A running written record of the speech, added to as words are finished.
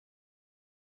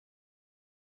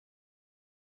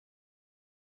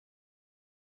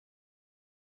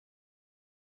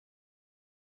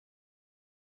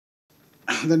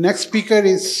The next speaker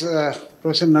is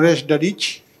Professor Naresh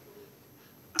Dadhich.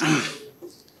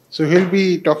 So he'll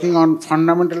be talking on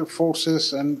fundamental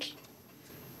forces and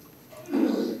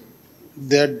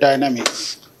their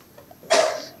dynamics.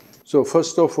 So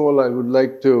first of all, I would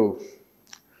like to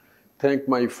thank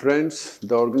my friends,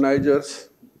 the organizers,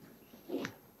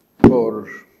 for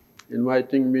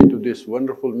inviting me to this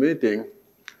wonderful meeting,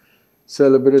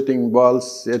 celebrating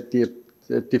Bal's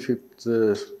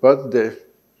 85th birthday.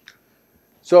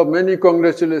 So many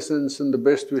congratulations and the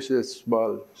best wishes,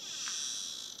 Bal.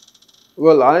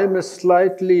 Well, I am a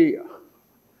slightly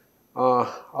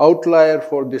outlier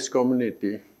for this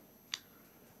community.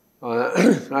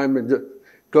 I'm a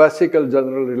classical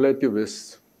general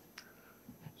relativist.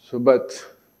 So, but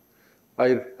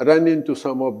I ran into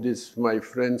some of these, my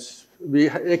friends. We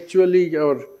actually,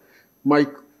 my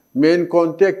main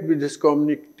contact with this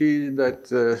community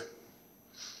that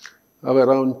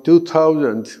around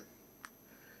 2000,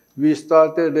 we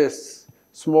started a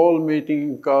small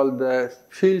meeting called the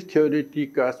Field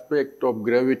Theoretic Aspect of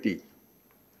Gravity,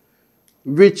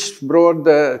 which brought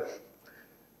the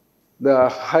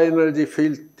high energy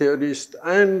field theorists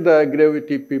and the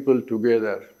gravity people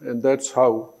together. And that's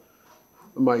how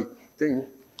my thing.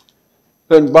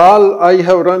 And Bal, I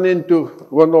have run into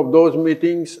one of those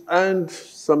meetings, and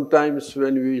sometimes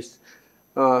when we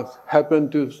happen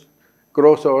to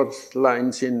cross our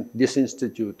lines in this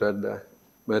institute at the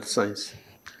Math Science.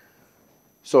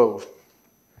 So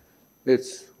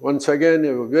it's once again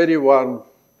a very warm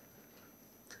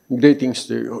greetings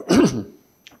to you.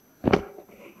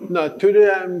 Now, today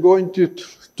I'm going to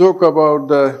talk about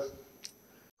the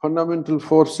fundamental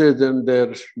forces and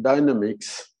their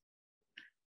dynamics.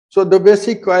 So the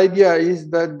basic idea is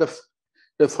that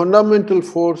the fundamental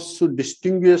force should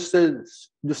distinguish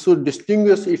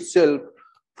itself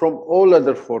from all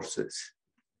other forces.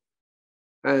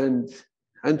 And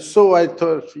so I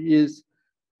thought is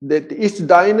that its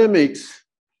dynamics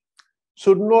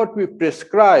should not be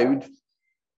prescribed,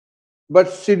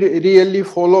 but should really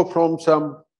follow from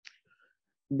some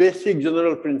basic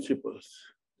general principles.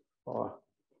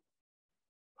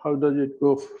 How does it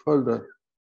go further?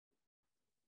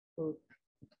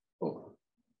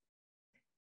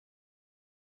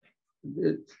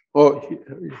 Oh,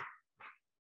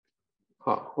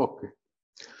 okay.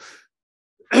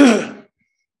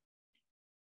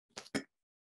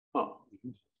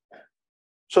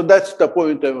 So that's the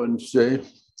point I want to say.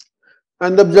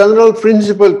 And the general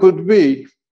principle could be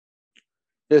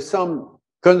some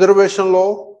conservation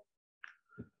law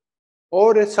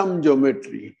or a sum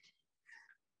geometry,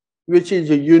 which is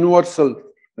a universal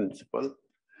principle.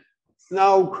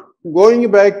 Now,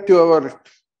 going back to our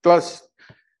class,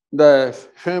 the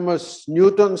famous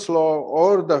Newton's law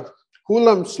or the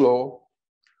Coulomb's law,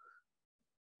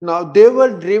 now they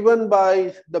were driven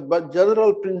by the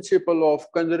general principle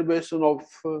of conservation of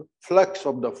flux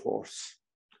of the force.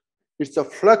 It's a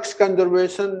flux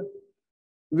conservation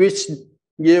which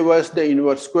gave us the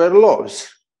inverse square laws.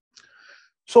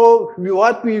 So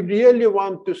what we really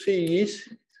want to see is,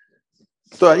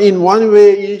 so in one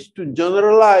way is to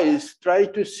generalize, try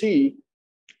to see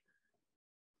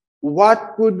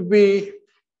what could be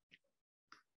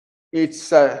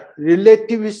its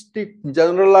relativistic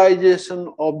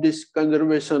generalization of this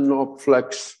conservation of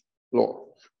flux law.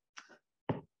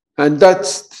 And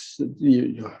that's,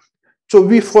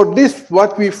 so for this,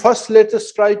 what we first let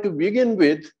us try to begin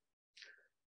with,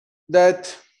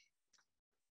 that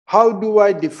how do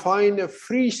I define a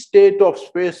free state of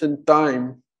space and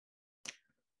time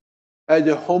as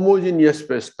a homogeneous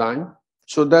space-time?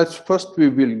 So that's first we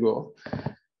will go.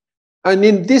 And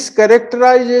in this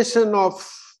characterization of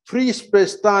free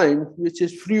space-time, which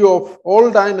is free of all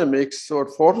dynamics or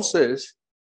forces,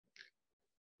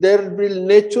 there will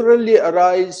naturally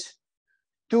arise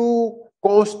two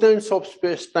constants of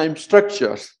space-time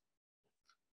structures.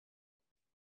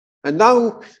 And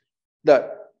now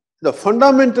the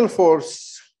fundamental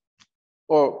force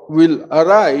will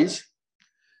arise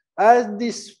as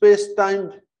this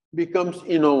space-time becomes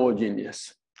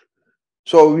inhomogeneous.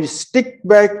 So we stick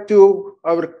back to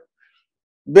our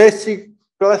basic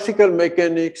classical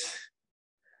mechanics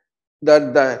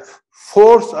that the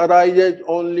force arises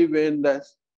only when the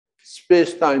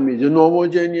space-time is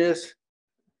inhomogeneous.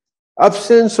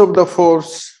 Absence of the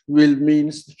force will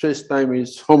mean space-time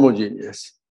is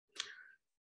homogeneous.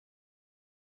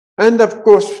 And of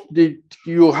course,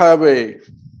 you have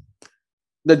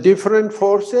the different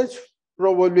forces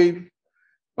probably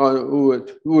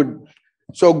would.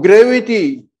 So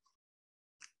gravity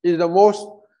is the most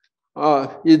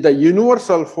is the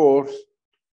universal force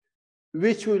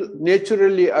which will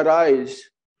naturally arise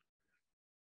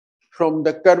from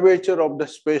the curvature of the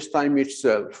space-time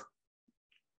itself.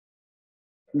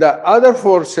 The other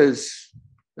forces,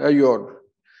 your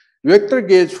vector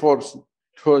gauge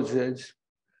forces,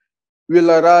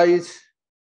 will arise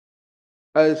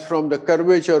as from the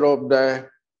curvature of the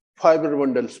fiber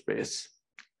bundle space.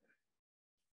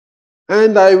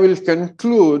 And I will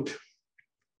conclude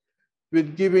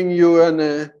with giving you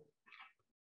a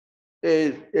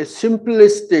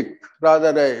simplistic,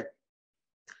 rather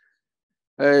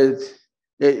a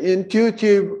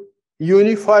intuitive,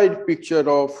 unified picture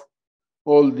of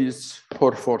all these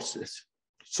four forces.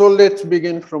 So let's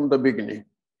begin from the beginning.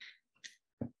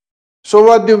 So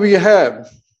what do we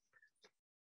have?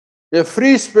 A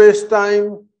free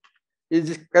space-time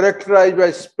is characterized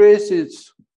by space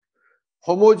is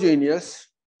homogeneous,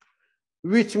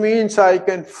 which means I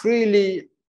can freely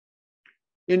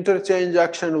interchange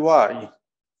action y.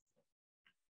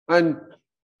 And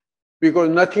because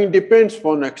nothing depends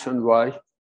upon action y,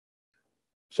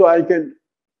 so I can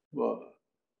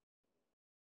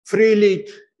freely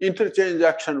interchange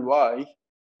action y,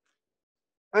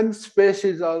 and space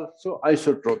is also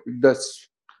isotropic.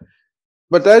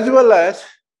 But as well as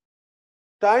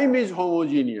time is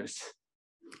homogeneous,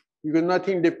 because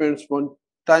nothing depends on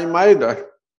time either.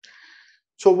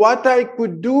 So what I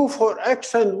could do for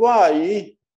x and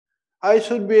y, I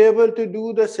should be able to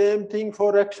do the same thing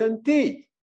for x and t.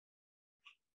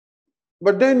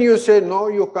 But then you say, no,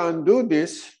 you can't do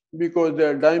this because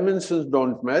their dimensions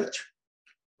don't match.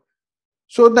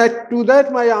 So to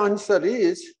that my answer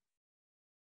is,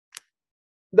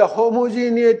 the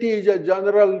homogeneity is a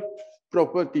general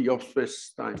property of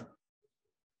space-time.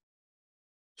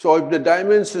 So if the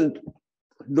dimensions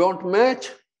don't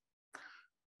match,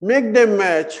 make them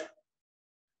match.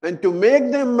 And to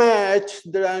make them match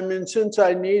the dimensions,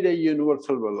 I need a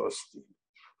universal velocity,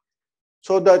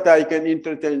 so that I can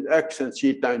interchange x and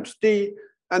c times t.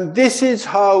 And this is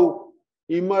how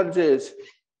emerges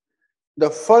the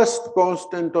first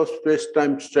constant of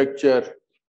space-time structure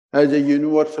as a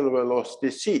universal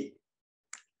velocity c.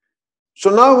 So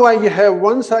now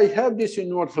once I have this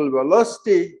universal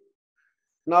velocity,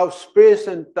 now space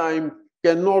and time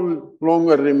can no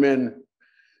longer remain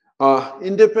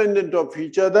independent of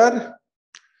each other.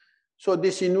 So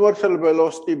this universal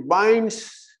velocity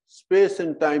binds space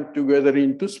and time together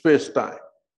into space-time.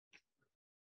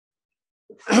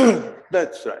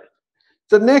 That's right.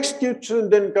 The next question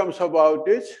then comes about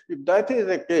is, if that is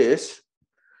the case,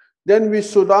 then we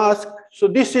should ask, so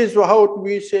this is how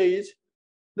we say is,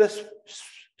 the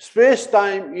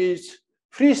space-time is,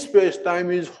 free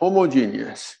space-time is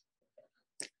homogeneous.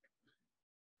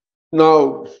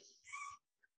 Now,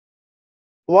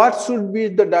 what should be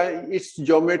its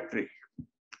geometry?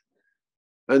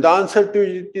 And the answer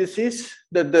to this is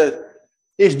that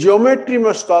its geometry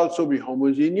must also be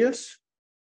homogeneous.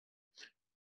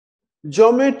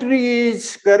 Geometry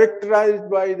is characterized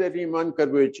by the Riemann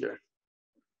curvature.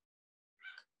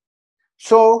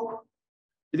 So,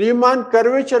 Riemann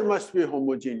curvature must be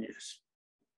homogeneous,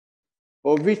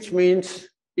 which means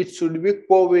it should be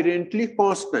covariantly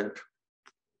constant.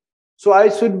 So, I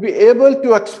should be able to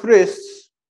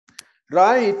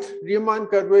write Riemann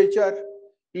curvature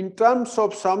in terms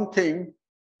of something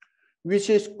which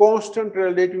is constant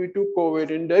relative to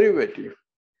covariant derivative.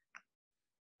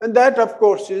 And that, of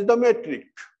course, is the metric.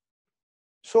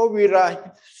 So we write,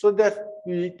 so the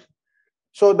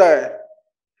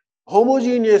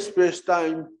homogeneous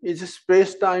space-time is a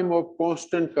space-time of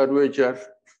constant curvature,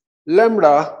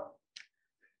 lambda,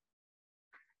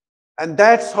 and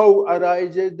that's how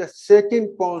arises the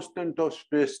second constant of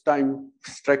space-time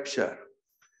structure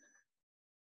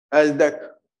as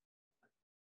the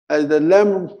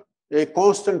lambda, a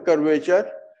constant curvature.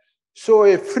 So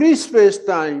a free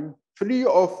space-time, free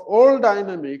of all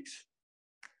dynamics,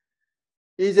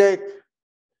 is a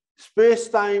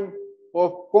space-time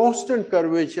of constant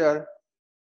curvature,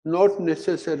 not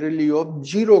necessarily of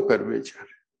zero curvature.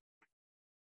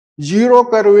 Zero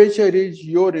curvature is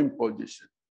your imposition.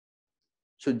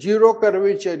 So zero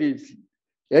curvature is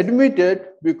admitted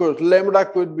because lambda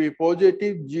could be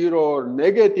positive, zero, or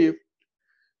negative.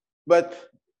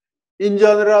 But in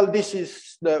general, this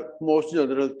is the most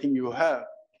general thing you have.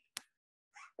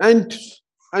 And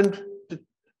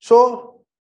so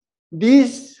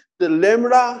the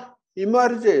lambda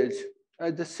emerges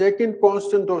as the second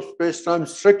constant of space-time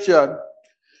structure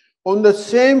on the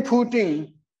same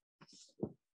footing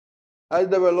as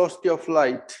the velocity of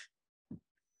light,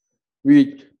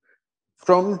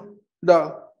 from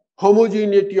the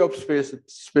homogeneity of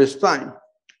space-time.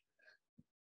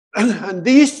 And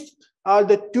these are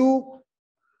the two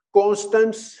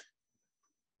constants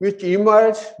which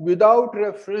emerge without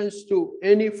reference to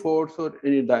any force or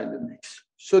any dynamics.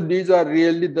 So these are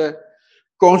really the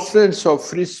constants of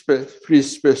free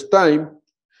space time.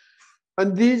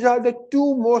 And these are the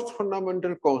two most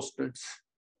fundamental constants,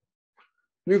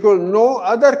 because no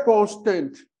other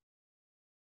constant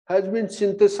has been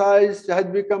synthesized, has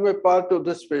become a part of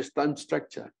the space-time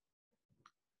structure.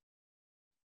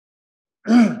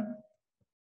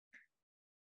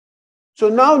 So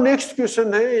now next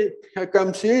question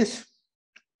comes is,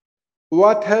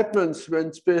 what happens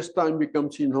when space-time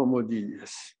becomes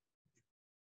inhomogeneous?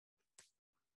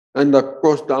 And of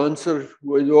course the answer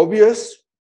was obvious.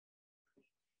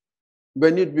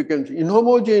 When it becomes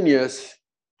inhomogeneous,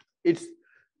 it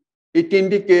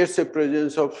indicates a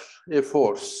presence of a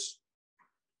force.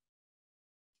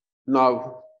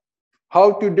 Now,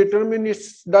 how to determine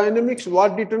its dynamics?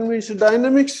 What determines its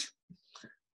dynamics?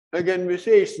 Again, we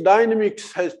say its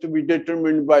dynamics has to be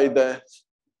determined by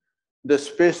the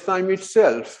space-time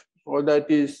itself, or that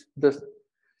is the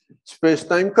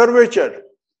space-time curvature.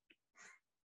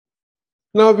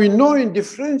 Now we know in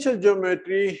differential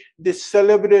geometry this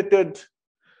celebrated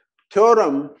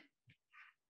theorem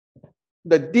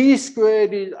that d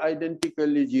squared is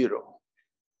identically 0.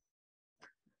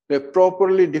 A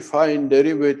properly defined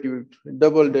derivative,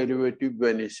 double derivative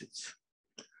vanishes.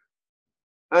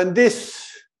 And this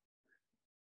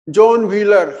John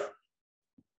Wheeler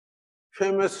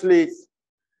famously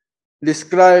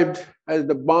described as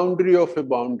the boundary of a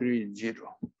boundary is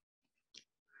 0.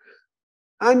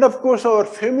 And of course, our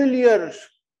familiar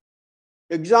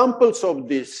examples of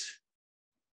this,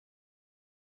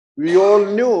 we all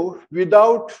knew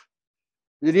without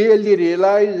really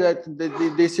realize that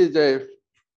this is a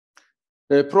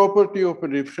property of a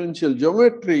differential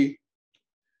geometry,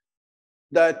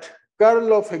 that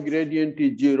curl of a gradient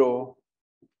is 0,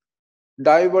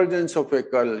 divergence of a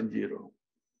curl is 0.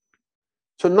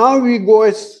 So now we go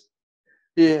as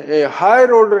a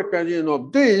higher order version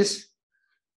of this,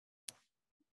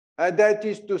 that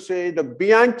is to say the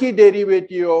Bianchi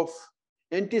derivative of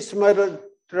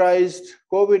antisymmetrized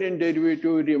covariant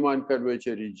derivative Riemann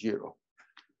curvature is 0.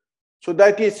 So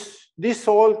that is, this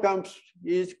all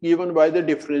is given by the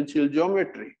differential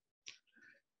geometry.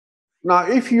 Now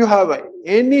if you have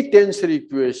any tensor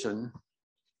equation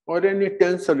or any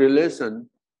tensor relation,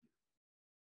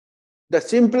 the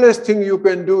simplest thing you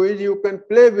can do is you can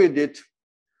play with it,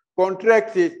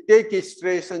 contract it, take its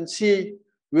trace and see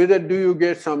whether do you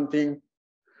get something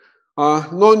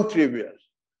non-trivial.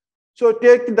 So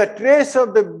take the trace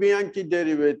of the Bianchi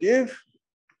derivative,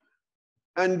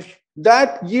 and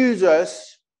that gives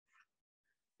us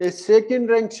a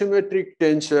second-rank symmetric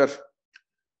tensor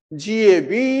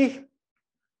GAB,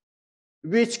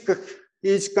 which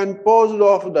is composed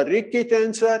of the Ricci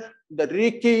tensor. The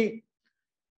Ricci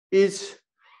is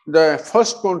the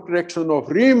first contraction of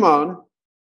Riemann.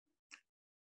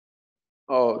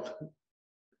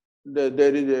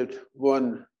 There is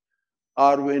one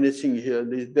R vanishing here.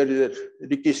 There is a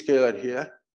Ricci scalar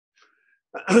here.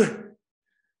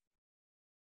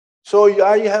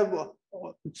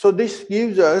 So this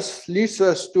leads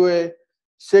us to a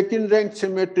second-rank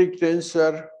symmetric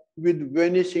tensor with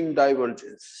vanishing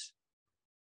divergence.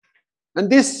 And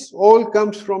this all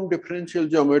comes from differential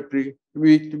geometry.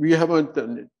 We haven't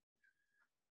done it.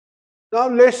 Now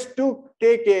let's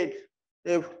take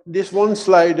this one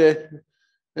slide,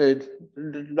 a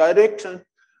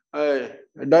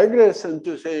digression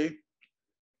to say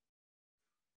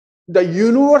the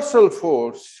universal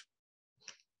force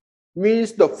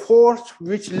means the force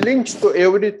which links to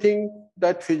everything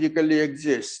that physically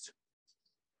exists.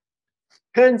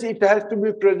 Hence, it has to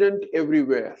be present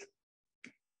everywhere.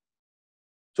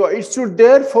 So it should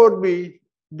therefore be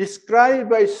described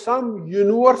by some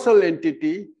universal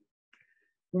entity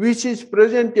which is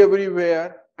present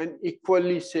everywhere and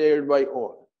equally shared by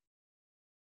all.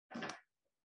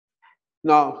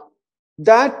 Now,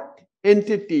 that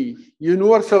entity,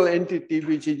 universal entity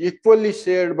which is equally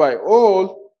shared by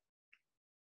all,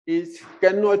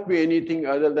 cannot be anything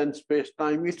other than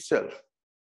space-time itself.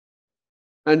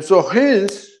 And so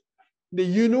hence, the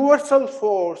universal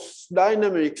force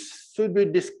dynamics should be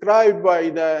described by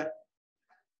the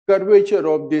curvature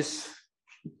of this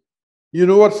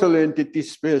universal entity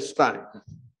space-time.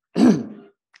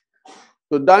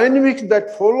 So dynamics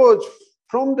that follows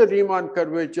from the Riemann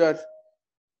curvature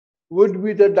would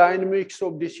be the dynamics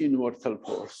of this universal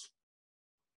force.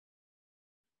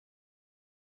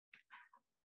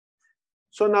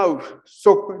 So now,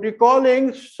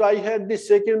 recalling, I had this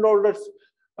second order,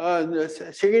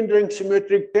 second-rank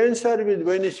symmetric tensor with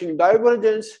vanishing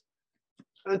divergence.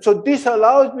 And so this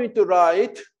allows me to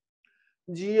write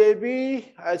GAB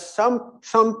as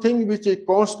something which is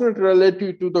constant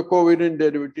relative to the covariant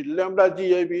derivative lambda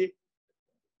GAB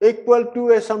equal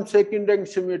to some second-rank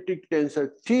symmetric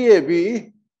tensor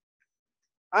TAB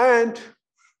and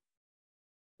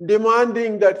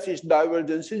demanding that its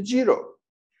divergence is 0.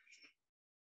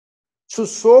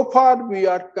 So far we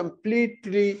are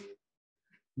completely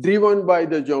driven by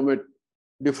the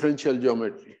differential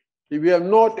geometry. We have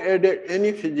not added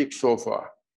any physics so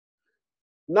far.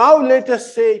 Now let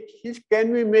us say,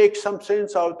 can we make some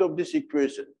sense out of this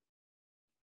equation?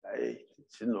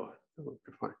 No,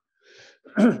 okay, fine.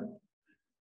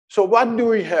 So what do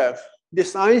we have?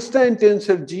 This Einstein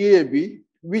tensor GAB,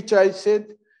 which I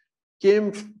said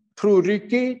came through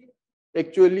Ricci,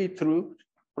 actually from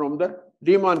the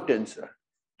Riemann tensor.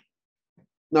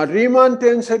 Now Riemann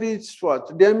tensor is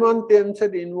what? Riemann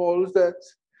tensor involves the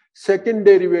second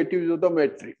derivatives of the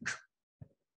metric.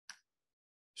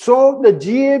 So the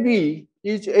GAB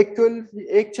is actually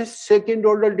a second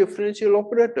order differential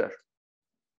operator,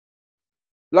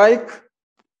 like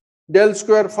del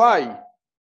square phi.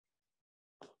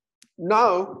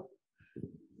 Now,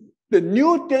 the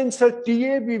new tensor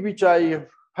TAB, which I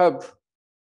have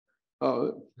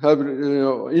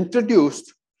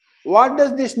introduced, what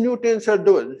does this new tensor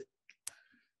do?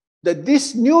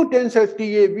 This new tensor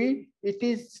TAB, it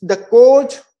is the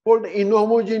cause for the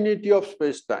inhomogeneity of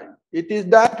space-time. It is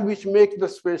that which makes the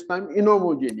space-time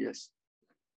inhomogeneous.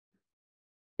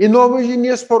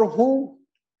 Inhomogeneous for whom?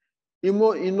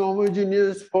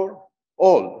 Inhomogeneous for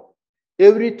all,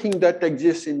 everything that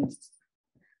exists in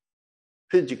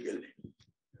physically.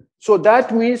 So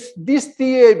that means this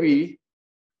TAB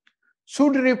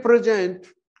should represent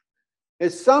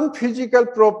some physical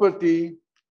property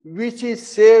which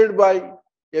is shared by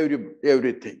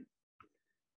everything.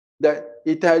 That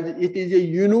it is a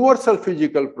universal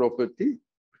physical property.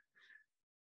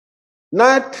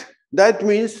 That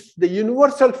means the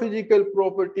universal physical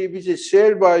property which is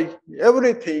shared by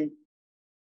everything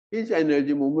is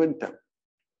energy momentum.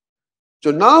 So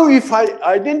now if I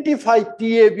identify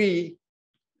TAB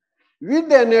with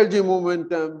the energy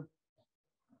momentum,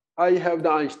 I have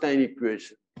the Einstein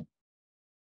equation.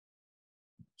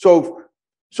 So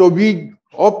we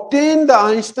obtain the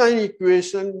Einstein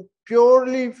equation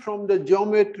purely from the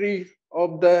geometry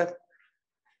of the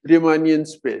Riemannian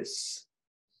space.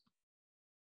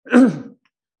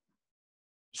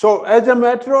 So as a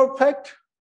matter of fact,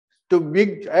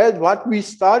 as what we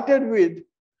started with,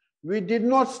 we did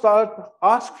not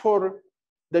ask for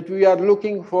that we are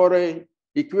looking for an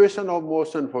equation of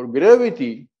motion for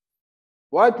gravity.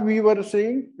 What we were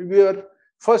saying, we were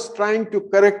first trying to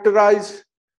characterize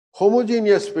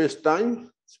homogeneous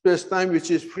space-time which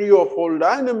is free of all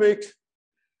dynamics.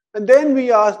 And then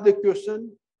we asked the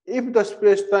question, if the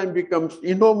space-time becomes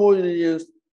inhomogeneous,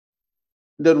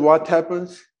 then what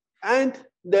happens? And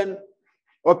then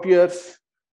appears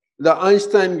the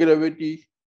Einstein gravity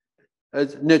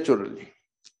as naturally.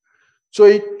 So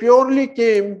it purely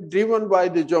came driven by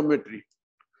the geometry.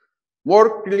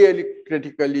 More clearly,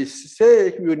 critically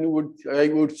say, I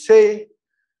would say,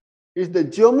 is the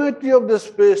geometry of the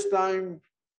space-time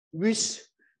which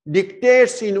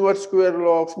dictates inverse square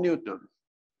law of Newton.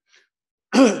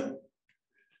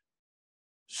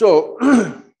 So,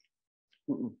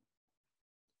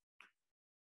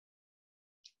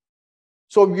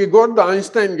 so we got the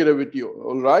Einstein gravity,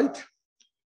 all right?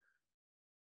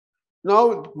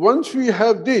 Now, once we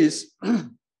have this,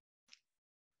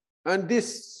 and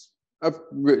this,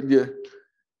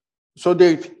 so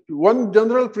the one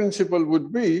general principle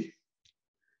would be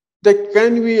that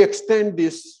can we extend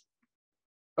this?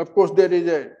 Of course, there is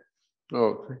a,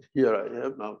 here I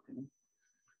have now.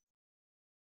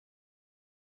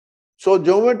 So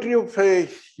geometry of a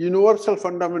universal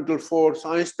fundamental force,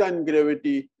 Einstein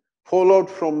gravity, followed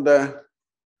from the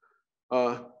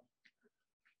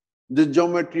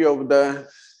geometry of the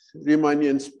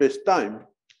Riemannian space-time.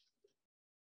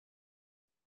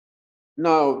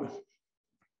 Now,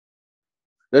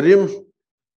 the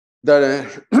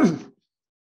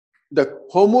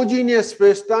homogeneous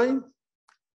space-time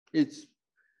is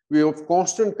we have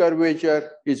constant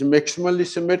curvature is maximally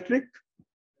symmetric,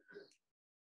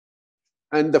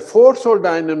 and the force or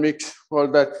dynamics for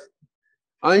that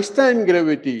Einstein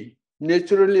gravity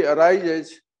naturally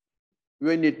arises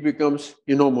when it becomes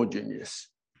inhomogeneous.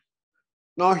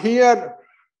 Now here,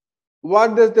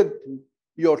 what does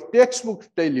your textbook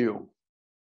tell you?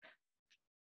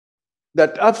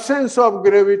 That absence of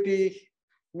gravity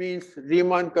means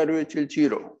Riemann curvature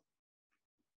 0.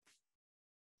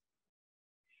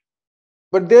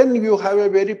 But then you have a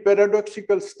very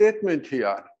paradoxical statement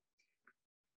here.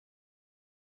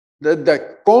 that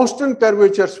the constant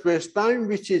curvature space-time,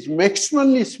 which is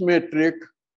maximally symmetric,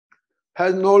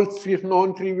 has no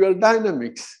non-trivial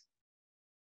dynamics.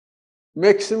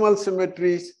 Maximal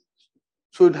symmetries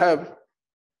should have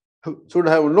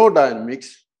no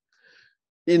dynamics.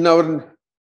 In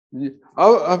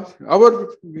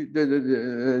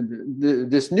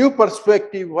this new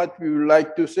perspective, what we would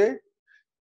like to say,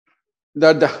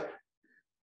 that the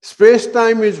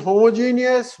space-time is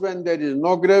homogeneous when there is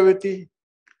no gravity,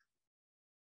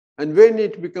 and when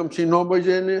it becomes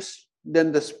inhomogeneous,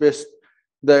 then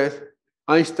the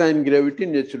Einstein gravity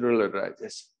naturally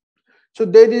arises. So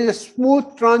there is a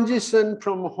smooth transition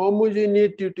from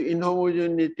homogeneity to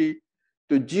inhomogeneity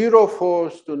to zero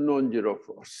force to non-zero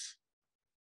force.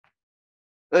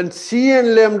 And C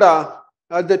and lambda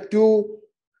are the two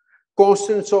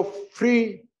constants of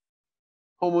free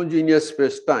homogeneous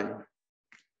space-time.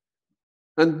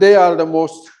 And they are the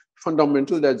most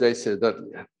fundamental, as I said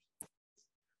earlier.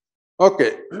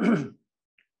 Okay.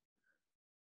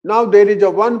 Now there is a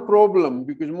one problem,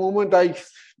 because the moment I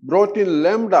brought in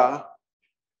lambda,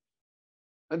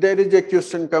 there is a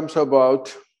question comes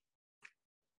about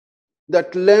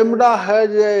that lambda has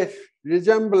a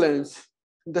resemblance,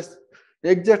 the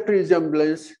exact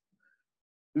resemblance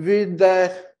with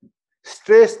the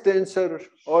stress tensor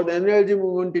or the energy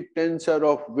momentum tensor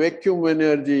of vacuum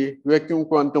energy, vacuum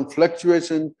quantum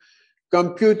fluctuation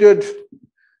computed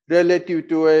relative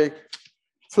to a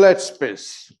flat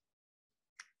space.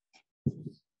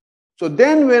 So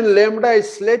then when lambda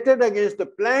is slated against the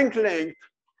Planck length,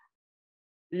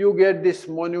 you get this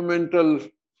monumental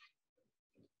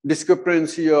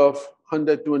discrepancy of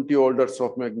 120 orders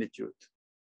of magnitude.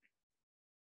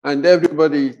 And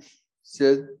everybody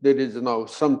says there is now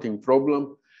something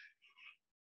problem.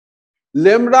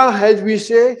 Lambda, as we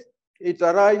say, it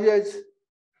arises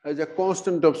as a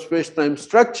constant of space-time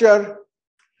structure,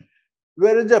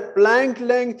 whereas the Planck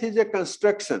length is a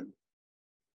construction.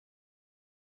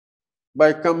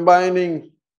 By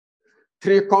combining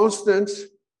three constants,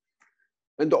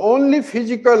 and the only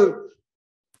physical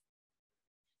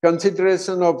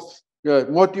consideration of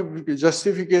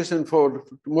motivation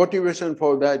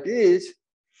for that is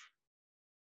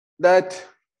that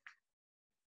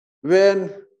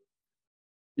when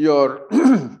your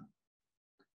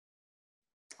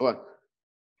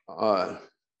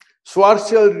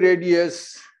Schwarzschild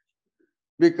radius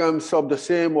becomes of the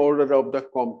same order of the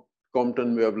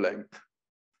Compton wavelength,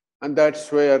 and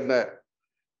that's where the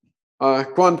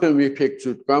quantum effect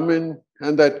should come in,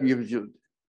 and that gives you.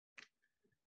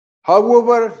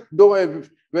 However, though a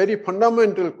very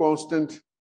fundamental constant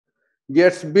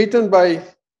gets beaten by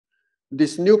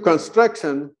this new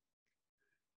construction,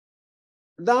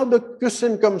 now the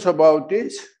question comes about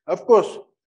is, of course,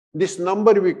 this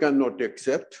number we cannot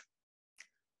accept.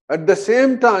 At the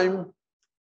same time,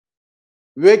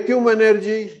 vacuum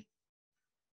energy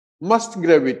must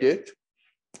gravitate,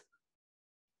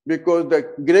 because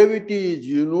the gravity is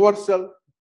universal.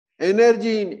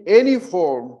 Energy in any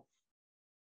form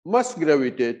must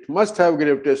gravitate, must have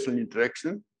gravitational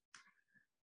interaction.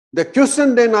 The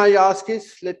question then I ask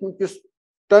is, let me just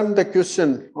turn the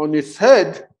question on its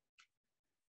head,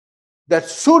 that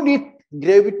should it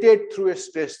gravitate through a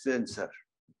stress tensor?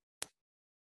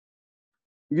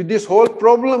 This whole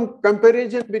problem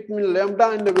comparison between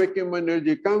lambda and the vacuum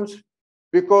energy comes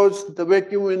because the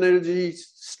vacuum energy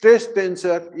stress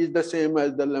tensor is the same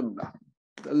as the lambda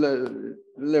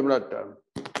term.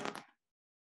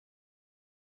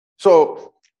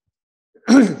 So,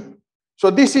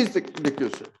 so this is the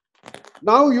question.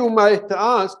 Now you might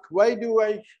ask, why do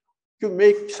I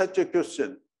make such a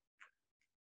question?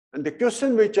 And the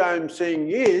question which I am saying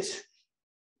is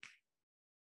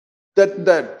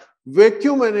that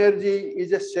vacuum energy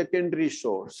is a secondary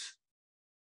source.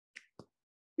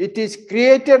 It is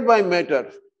created by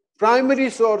matter. Primary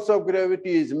source of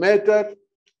gravity is matter,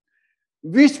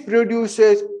 which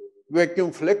produces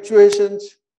vacuum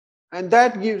fluctuations, and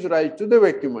that gives rise to the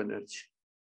vacuum energy.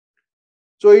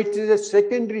 So it is a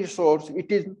secondary source.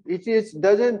 It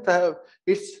doesn't have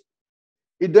its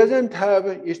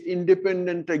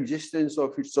independent existence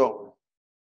of its own.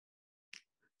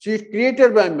 So it's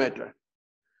created by matter.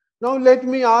 Now let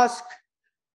me ask,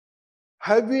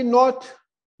 have we not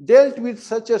dealt with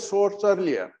such a source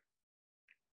earlier?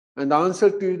 And the answer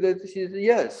to that is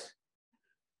yes.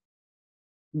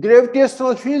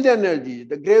 Gravitational field energy,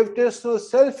 the gravitational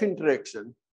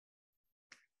self-interaction,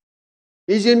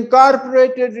 is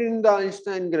incorporated in the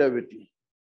Einstein gravity.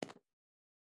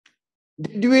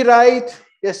 Did we write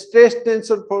a stress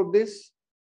tensor for this?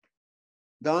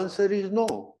 The answer is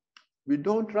no. We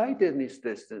don't write any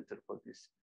stress tensor for this.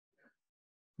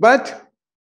 But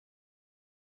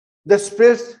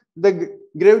the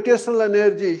gravitational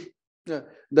energy,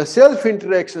 the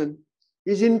self-interaction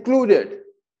is included.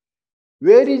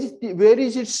 Where is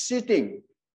it sitting?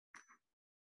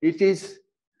 It is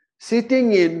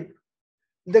sitting in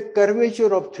the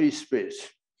curvature of free space.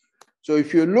 So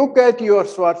if you look at your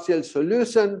Schwarzschild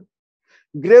solution,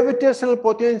 gravitational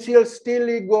potential still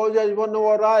goes as 1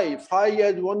 over I, phi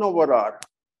as 1 over r.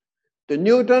 The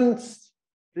Newton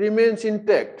remains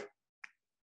intact.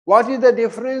 What is the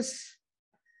difference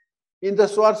in the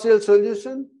Schwarzschild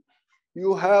solution?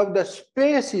 You have the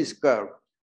space is curved.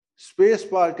 Space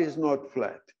part is not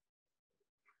flat.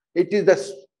 It is the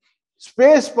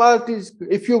space part is,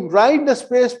 if you write the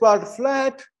space part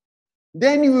flat,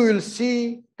 then you will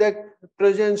see the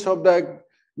presence of the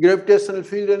gravitational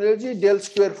field energy. Del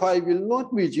square phi will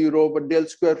not be 0, but del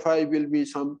square phi will be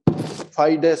some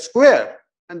phi dash square.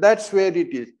 And that's where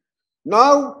it is.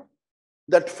 Now,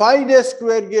 that phi dash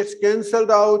square gets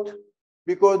cancelled out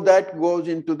because that goes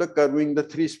into the curving the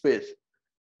free space.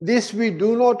 This we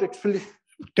do not explicitly.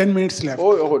 10 minutes left.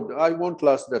 Oh, I won't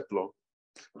last that long.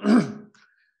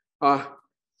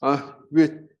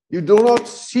 You do not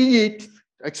see it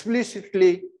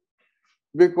explicitly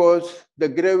because the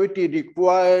gravity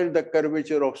requires the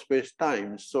curvature of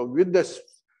space-time. So with the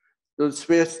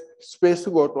space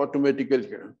got automatically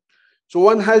here. So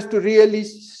one has to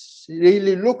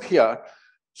really look here.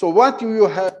 So what you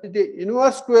have, the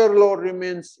inverse square law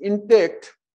remains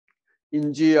intact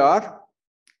in GR.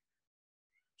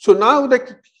 So now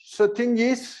the thing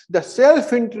is the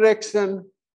self-interaction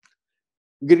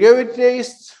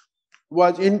gravitation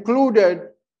was included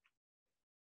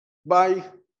by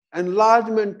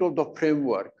enlargement of the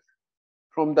framework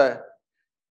from the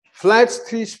flat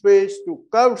free space to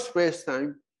curved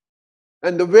space-time,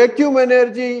 and the vacuum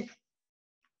energy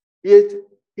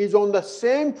is on the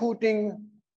same footing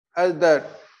as the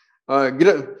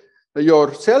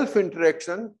your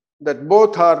self-interaction, that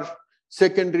both are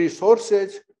secondary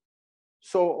sources.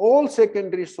 So all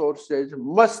secondary sources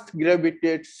must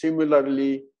gravitate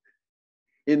similarly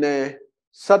in a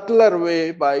subtler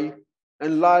way by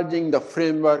enlarging the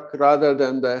framework rather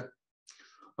than the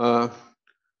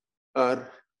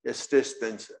stress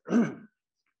tensor.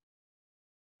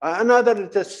 Another,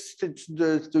 just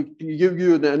to give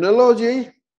you the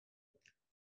analogy,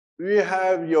 we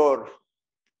have your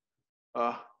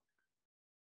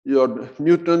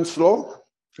Newton's law.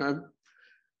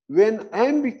 When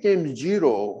m became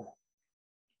 0,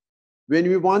 when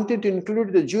we wanted to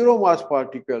include the zero mass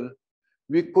particle,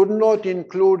 we could not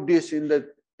include this in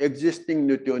the existing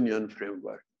Newtonian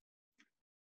framework.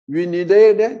 We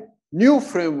needed a new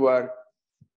framework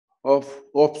of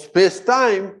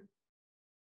space-time.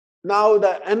 Now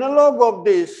the analog of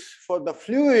this for the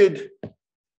fluid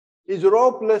is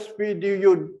rho plus p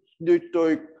du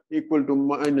equal to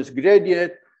minus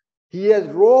gradient. Here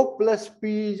rho plus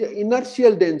p is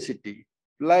inertial density,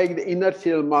 like the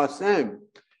inertial mass m.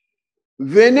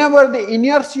 Whenever the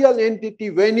inertial entity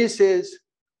vanishes,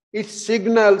 it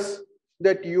signals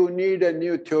that you need a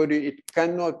new theory. It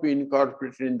cannot be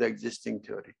incorporated in the existing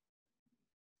theory.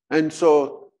 And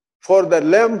so for the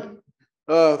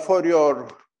for your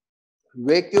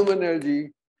vacuum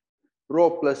energy, rho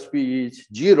plus p is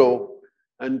 0,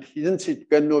 and hence it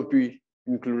cannot be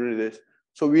included in this.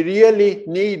 So we really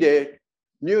need a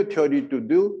new theory to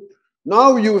do.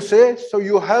 Now you say, so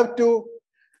you have to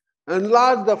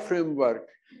enlarge the framework.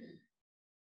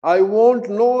 I won't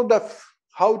know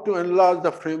how to enlarge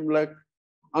the framework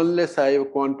unless I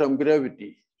have quantum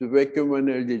gravity. The vacuum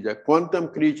energy is a quantum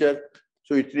creature,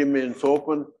 so it remains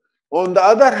open. On the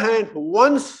other hand,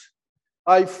 once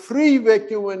I free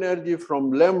vacuum energy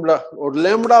from lambda, or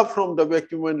lambda from the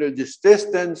vacuum energy stress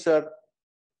tensor,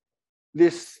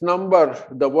 this number,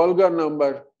 the vulgar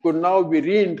number, could now be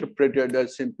reinterpreted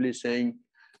as simply saying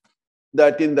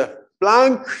that in the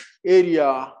Planck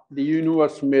area, the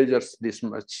universe measures this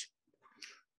much.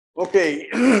 Okay.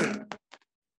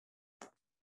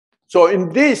 So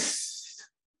in this,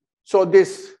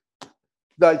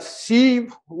 the c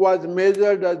was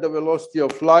measured as the velocity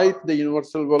of light, the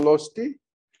universal velocity.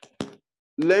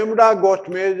 Lambda got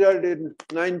measured in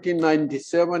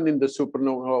 1997 in the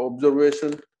supernova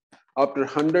observation after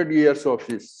 100 years of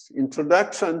its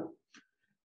introduction.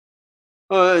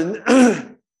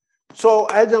 And so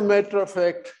as a matter of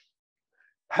fact,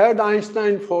 had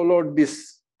Einstein followed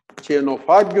this chain of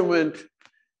argument,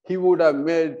 he would have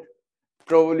made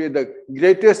probably the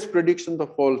greatest predictions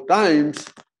of all times.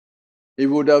 He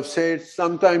would have said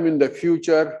sometime in the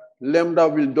future, lambda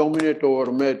will dominate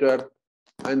over matter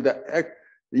and the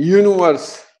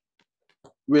universe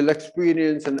will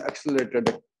experience an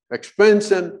accelerated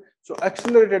expansion. So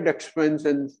accelerated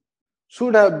expansion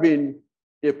should have been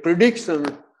a prediction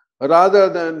rather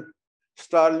than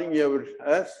starting ever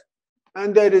as.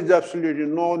 And there is absolutely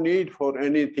no need for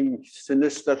anything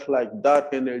sinister like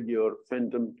dark energy or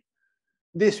phantom.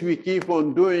 This we keep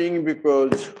on doing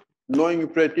because knowing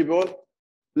pretty well,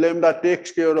 lambda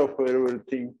takes care of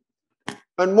everything.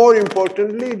 And more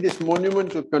importantly, this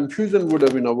monumental confusion would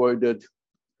have been avoided,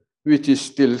 which is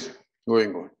still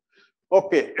going on.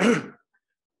 Okay.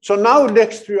 So now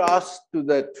next we ask to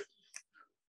that,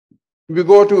 we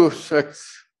go to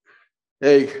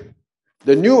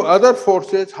the new other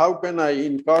forces, how can I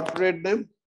incorporate them,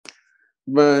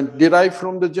 derive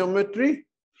from the geometry?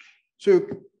 So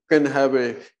you can have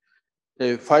a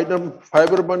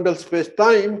fiber bundle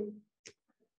space-time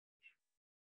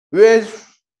where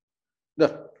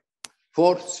the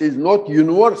force is not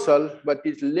universal, but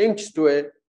it links to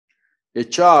a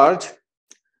charge,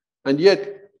 and yet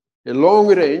a long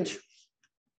range.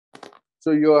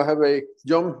 So you have a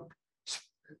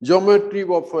geometry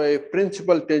of a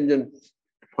principal tangent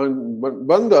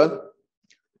bundle.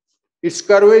 Its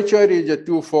curvature is a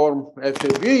two-form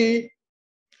FAB.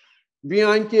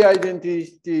 Bianchi identity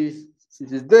is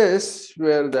this,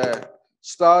 where the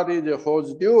star is a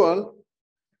Hodge dual.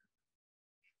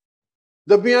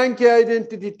 The Bianchi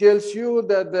identity tells you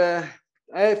that the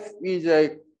F is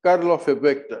a curl of a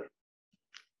vector,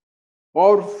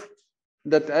 or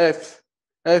that F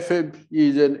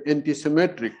is an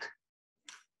antisymmetric.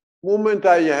 Moment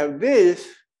I have this,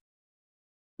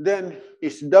 then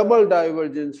its double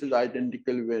divergence is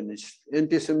identical when its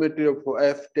antisymmetry of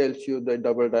F tells you the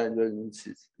double divergence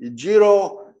is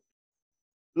 0.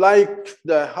 Like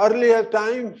the earlier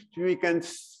time, we can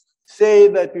say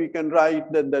that we can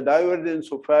write that the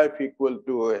divergence of F equal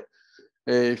to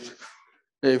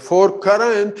a fork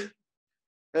current,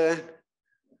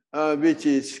 which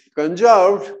is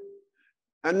conserved.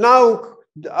 And now,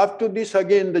 up to this,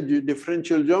 again, the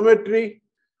differential geometry,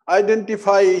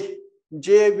 identify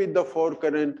J with the fork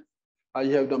current, I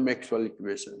have the Maxwell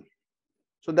equation.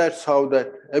 So that's how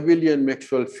that abelian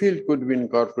Maxwell field could be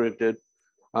incorporated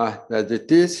as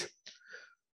it is.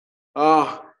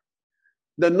 The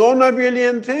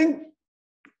non-abelian thing,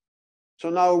 so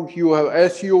now you have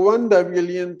SU1, the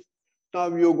abelian,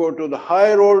 now you go to the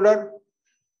higher order,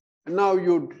 and now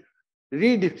you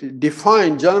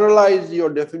redefine, generalize your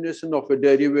definition of a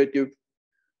derivative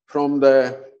from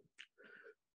the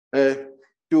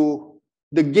to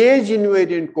the gauge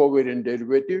invariant covariant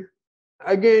derivative.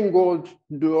 Again,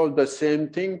 do all the same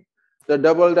thing. The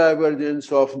double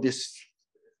divergence of this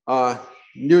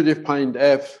new defined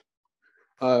F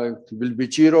will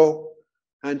be 0.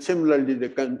 And similarly,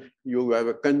 you have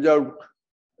a conserved,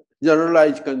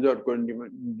 generalized conserved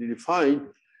defined.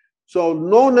 So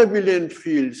non-abelian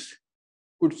fields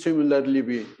could similarly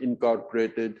be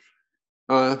incorporated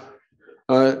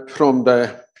from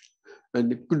the,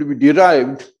 and it could be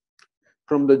derived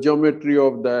from the geometry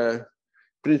of the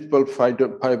principal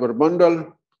fiber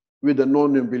bundle with a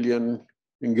non-abelian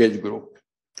engaged group.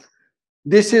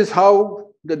 This is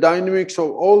how the dynamics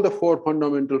of all the four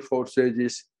fundamental forces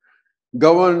is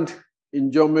governed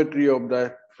in geometry of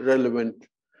the relevant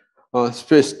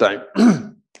space-time.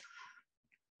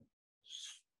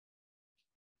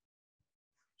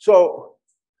 So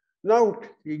now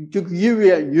to give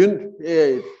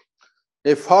you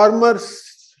a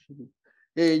farmer's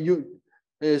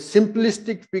a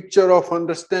simplistic picture of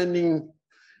understanding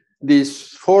these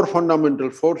four fundamental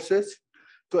forces.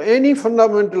 So any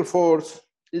fundamental force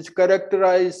is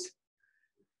characterized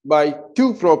by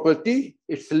two properties: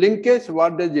 its linkage,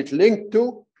 what does it link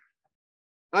to,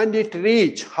 and its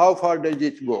reach, how far does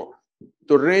it go,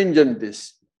 to range and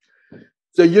this.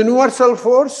 So universal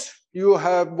force, you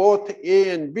have both A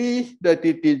and B, that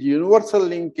it is universal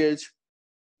linkage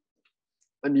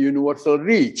and universal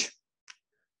reach.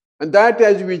 And that,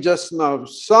 as we just now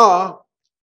saw,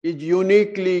 is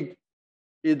uniquely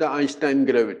is the Einstein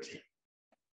gravity.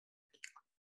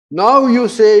 Now you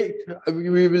say,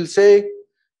 we will say,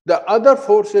 the other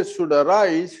forces should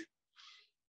arise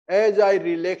as I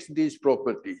relax these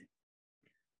properties.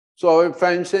 So if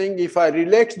I'm saying, if I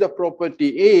relax the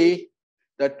property A,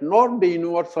 that not the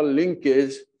universal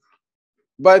linkage,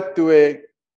 but to a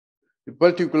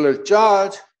particular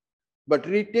charge, but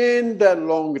retain the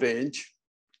long range,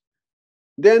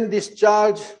 then this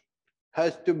charge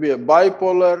has to be a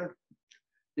bipolar,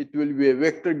 it will be a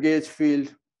vector gauge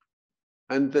field,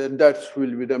 and that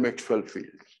will be the Maxwell field.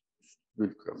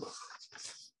 Will come up.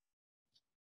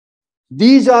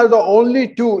 These are the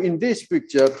only two in this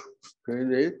picture,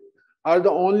 are the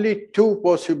only two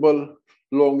possible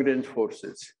long-range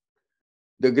forces,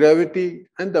 the gravity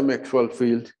and the Maxwell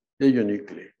field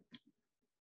uniquely.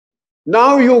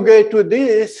 Now you get to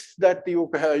this, that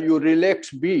you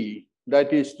relax B,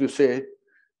 that is to say,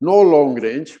 no long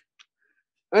range,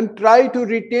 and try to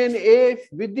retain A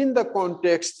within the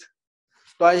context.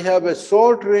 So I have a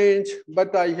short range,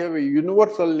 but I have a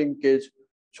universal linkage.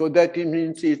 So that it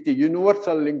means it's the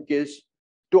universal linkage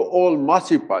to all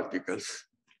massive particles.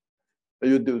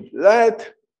 You do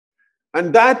that,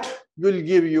 and that will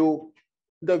give you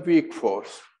the weak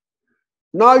force.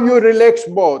 Now you relax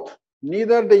both,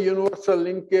 neither the universal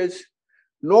linkage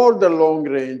nor the long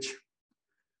range.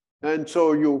 And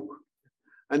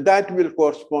that will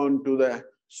correspond to the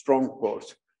strong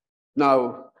force.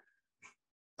 Now,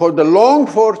 for the long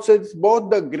forces, both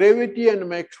the gravity and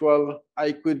Maxwell,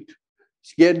 I could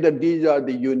get that these are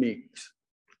the uniques.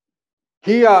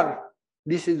 Here,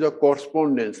 this is a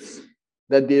correspondence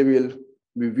that they will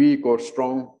be weak or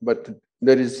strong, but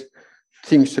there is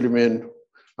things remain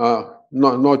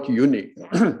not unique.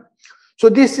 So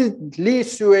this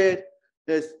leads to a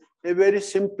very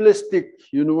simplistic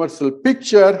universal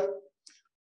picture.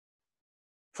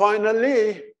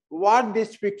 Finally, what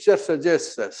this picture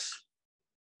suggests us?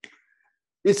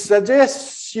 It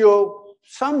suggests you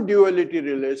some duality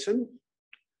relation.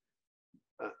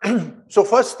 So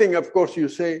first thing, of course, you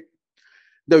say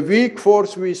the weak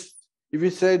force, we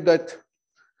said that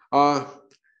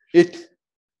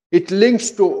it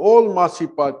links to all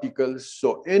massive particles.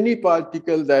 So any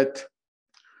particle that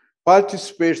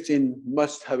participates in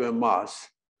must have a mass.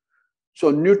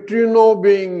 So neutrino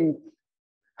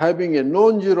having a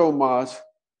non-zero mass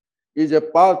is a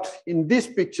part, in this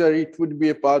picture, it would be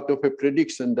a part of a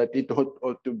prediction that it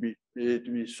ought to be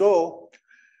so.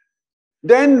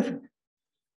 Then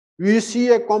we see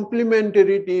a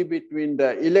complementarity between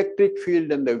the electric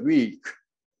field and the weak.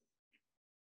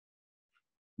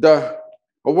 The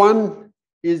one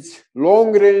is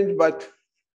long range, but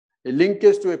a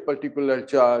linkage to a particular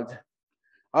charge.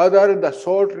 Other, the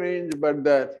short range, but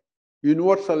the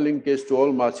universal linkage to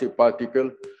all massive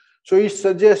particles. So it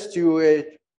suggests you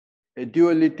a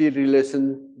duality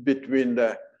relation between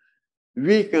the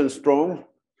weak and strong.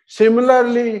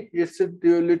 Similarly, it's a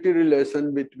duality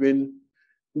relation between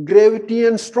gravity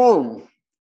and strong,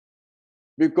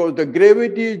 because the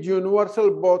gravity is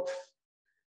universal, both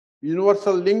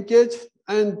universal linkage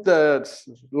and the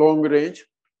long range.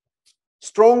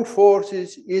 Strong force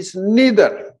is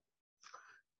neither.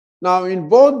 Now, in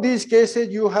both these cases,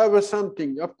 you have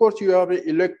something. Of course, you have an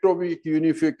electroweak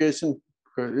unification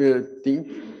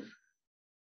thing.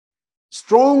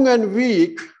 Strong and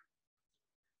weak,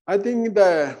 I think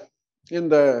in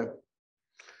the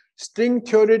string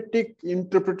theoretic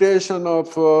interpretation of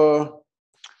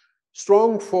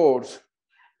strong force,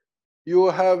 you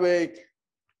have a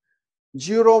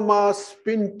zero mass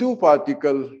spin 2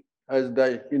 particle as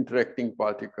the interacting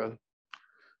particle.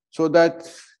 So that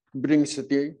brings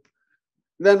the.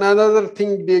 Then another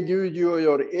thing, they give you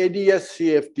your ADS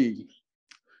CFT.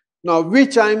 Now,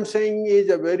 which I'm saying is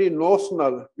a very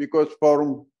notional, because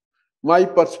from my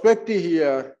perspective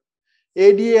here,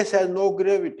 ADS has no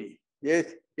gravity. Yes,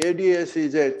 ADS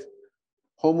is a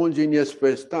homogeneous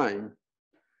space-time.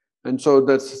 And so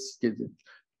that's,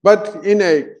 but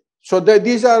so that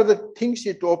these are the things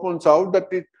it opens out, that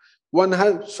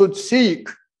one should seek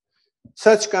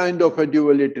such kind of a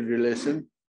duality relation.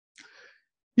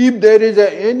 If there is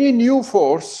any new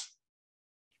force,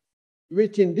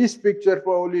 which in this picture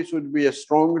probably should be a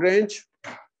strong range,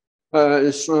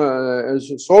 a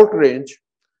short range,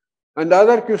 and the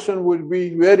other question would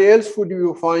be, where else would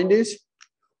you find this?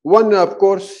 One, of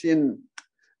course, in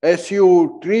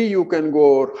SU tree, you can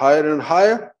go higher and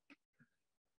higher,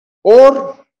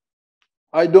 or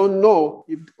I don't know,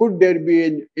 could there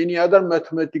be any other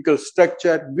mathematical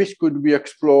structure which could be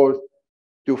explored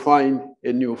to find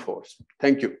a new force?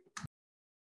 Thank you.